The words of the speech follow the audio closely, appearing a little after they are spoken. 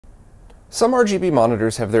Some RGB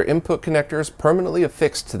monitors have their input connectors permanently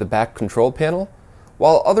affixed to the back control panel,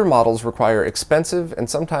 while other models require expensive and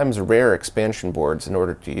sometimes rare expansion boards in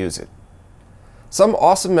order to use it. Some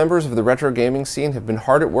awesome members of the retro gaming scene have been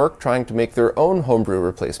hard at work trying to make their own homebrew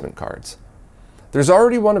replacement cards. There's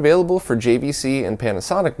already one available for JVC and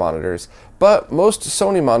Panasonic monitors, but most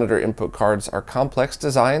Sony monitor input cards are complex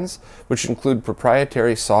designs which include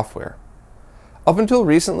proprietary software. Up until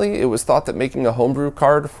recently, it was thought that making a homebrew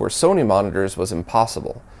card for Sony monitors was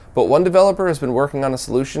impossible, but one developer has been working on a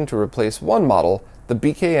solution to replace one model, the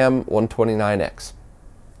BKM-129x.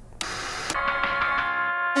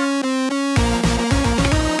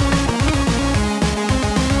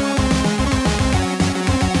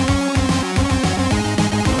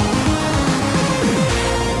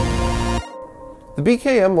 The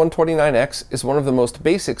BKM-129x is one of the most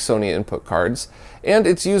basic Sony input cards, and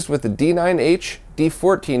it's used with the D9H,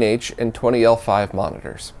 D14H, and 20L5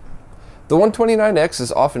 monitors. The 129x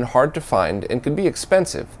is often hard to find and can be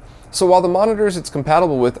expensive, so while the monitors it's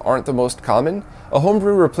compatible with aren't the most common, a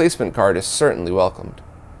homebrew replacement card is certainly welcomed.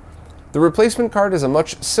 The replacement card is a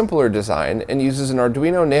much simpler design and uses an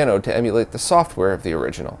Arduino Nano to emulate the software of the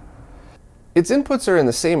original. Its inputs are in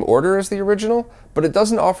the same order as the original, but it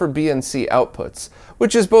doesn't offer BNC outputs,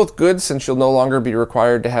 which is both good since you'll no longer be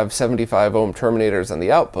required to have 75 ohm terminators on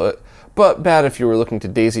the output, but bad if you were looking to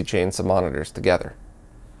daisy chain some monitors together.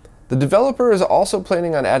 The developer is also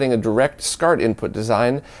planning on adding a direct SCART input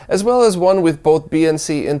design, as well as one with both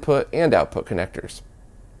BNC input and output connectors.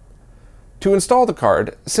 To install the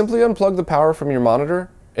card, simply unplug the power from your monitor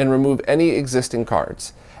and remove any existing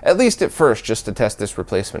cards. At least at first, just to test this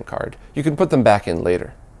replacement card. You can put them back in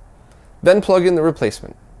later. Then plug in the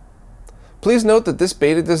replacement. Please note that this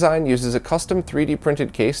beta design uses a custom 3D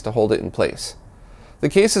printed case to hold it in place. The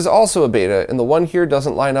case is also a beta, and the one here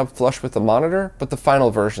doesn't line up flush with the monitor, but the final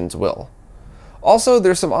versions will. Also,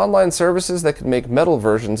 there's some online services that can make metal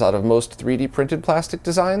versions out of most 3D printed plastic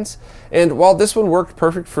designs, and while this one worked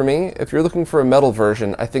perfect for me, if you're looking for a metal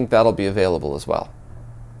version, I think that'll be available as well.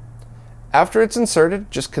 After it's inserted,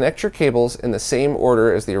 just connect your cables in the same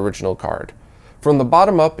order as the original card. From the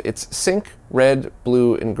bottom up, it's sync, red,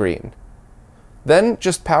 blue, and green. Then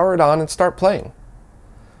just power it on and start playing.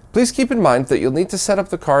 Please keep in mind that you'll need to set up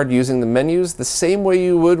the card using the menus the same way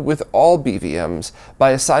you would with all BVMs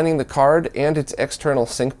by assigning the card and its external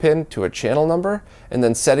sync pin to a channel number and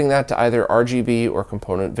then setting that to either RGB or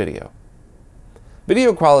component video.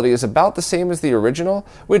 Video quality is about the same as the original,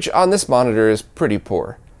 which on this monitor is pretty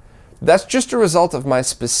poor. That's just a result of my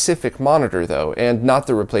specific monitor though, and not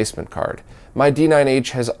the replacement card. My D9H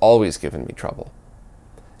has always given me trouble.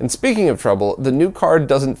 And speaking of trouble, the new card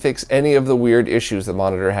doesn't fix any of the weird issues the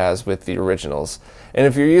monitor has with the originals. And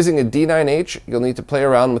if you're using a D9H, you'll need to play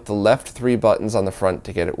around with the left 3 buttons on the front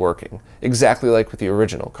to get it working, exactly like with the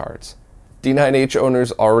original cards. D9H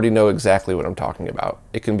owners already know exactly what I'm talking about.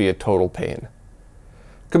 It can be a total pain.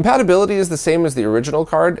 Compatibility is the same as the original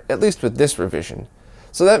card, at least with this revision.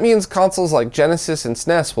 So that means consoles like Genesis and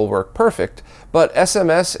SNES will work perfect, but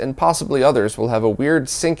SMS and possibly others will have a weird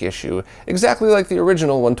sync issue, exactly like the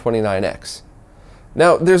original 129x.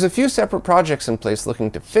 Now, there's a few separate projects in place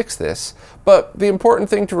looking to fix this, but the important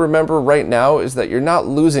thing to remember right now is that you're not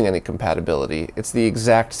losing any compatibility. It's the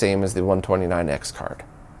exact same as the 129x card.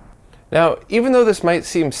 Now, even though this might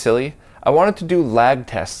seem silly, I wanted to do lag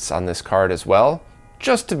tests on this card as well,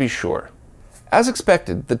 just to be sure. As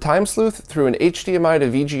expected, the time sleuth through an HDMI to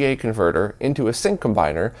VGA converter into a sync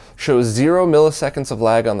combiner shows 0 milliseconds of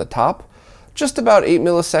lag on the top, just about 8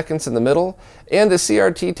 milliseconds in the middle, and a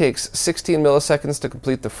CRT takes 16 milliseconds to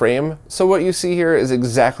complete the frame, so what you see here is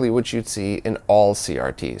exactly what you'd see in all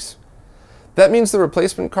CRTs. That means the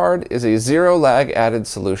replacement card is a 0 lag added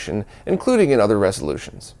solution, including in other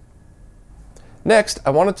resolutions. Next,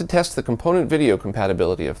 I wanted to test the component video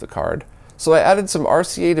compatibility of the card, so I added some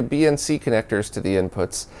RCA to BNC connectors to the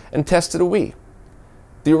inputs and tested a Wii.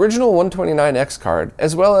 The original 129x card,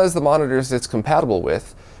 as well as the monitors it's compatible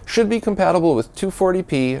with, should be compatible with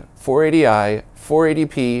 240p, 480i,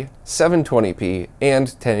 480p, 720p, and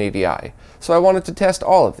 1080i, so I wanted to test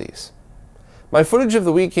all of these. My footage of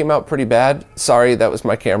the Wii came out pretty bad, sorry that was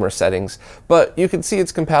my camera settings, but you can see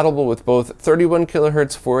it's compatible with both 31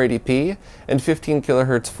 kHz 480p and 15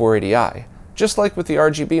 kHz 480i, just like with the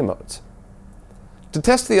RGB modes. To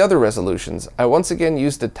test the other resolutions, I once again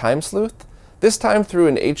used a time sleuth, this time through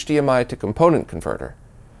an HDMI to component converter.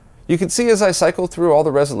 You can see as I cycle through all the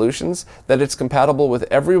resolutions that it's compatible with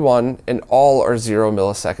every one and all are 0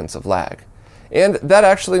 milliseconds of lag. And that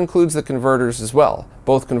actually includes the converters as well.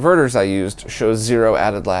 Both converters I used show 0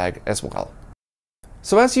 added lag as well.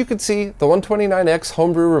 So as you can see, the 129X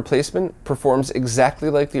Homebrew replacement performs exactly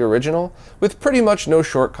like the original, with pretty much no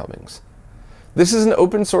shortcomings. This is an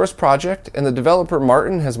open source project, and the developer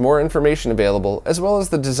Martin has more information available, as well as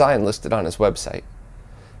the design listed on his website.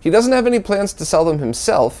 He doesn't have any plans to sell them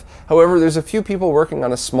himself, however there's a few people working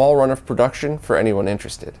on a small run of production for anyone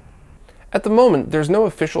interested. At the moment, there's no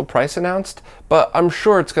official price announced, but I'm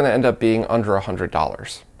sure it's going to end up being under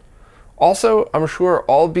 $100. Also, I'm sure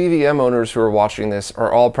all BVM owners who are watching this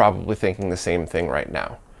are all probably thinking the same thing right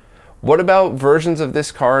now. What about versions of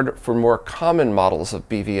this card for more common models of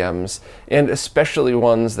BVMs, and especially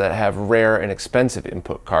ones that have rare and expensive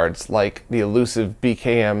input cards like the elusive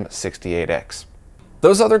BKM-68X?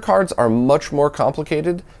 Those other cards are much more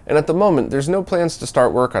complicated, and at the moment there's no plans to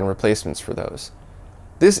start work on replacements for those.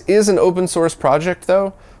 This is an open source project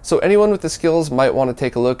though, so anyone with the skills might want to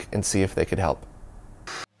take a look and see if they could help.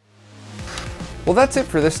 Well, that's it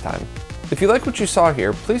for this time. If you like what you saw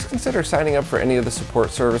here, please consider signing up for any of the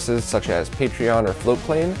support services such as Patreon or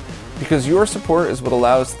Floatplane, because your support is what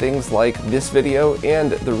allows things like this video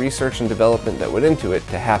and the research and development that went into it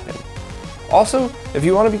to happen. Also, if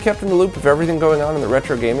you want to be kept in the loop of everything going on in the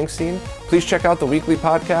retro gaming scene, please check out the weekly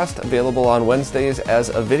podcast available on Wednesdays as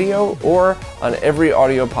a video or on every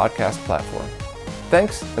audio podcast platform.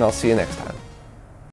 Thanks, and I'll see you next time.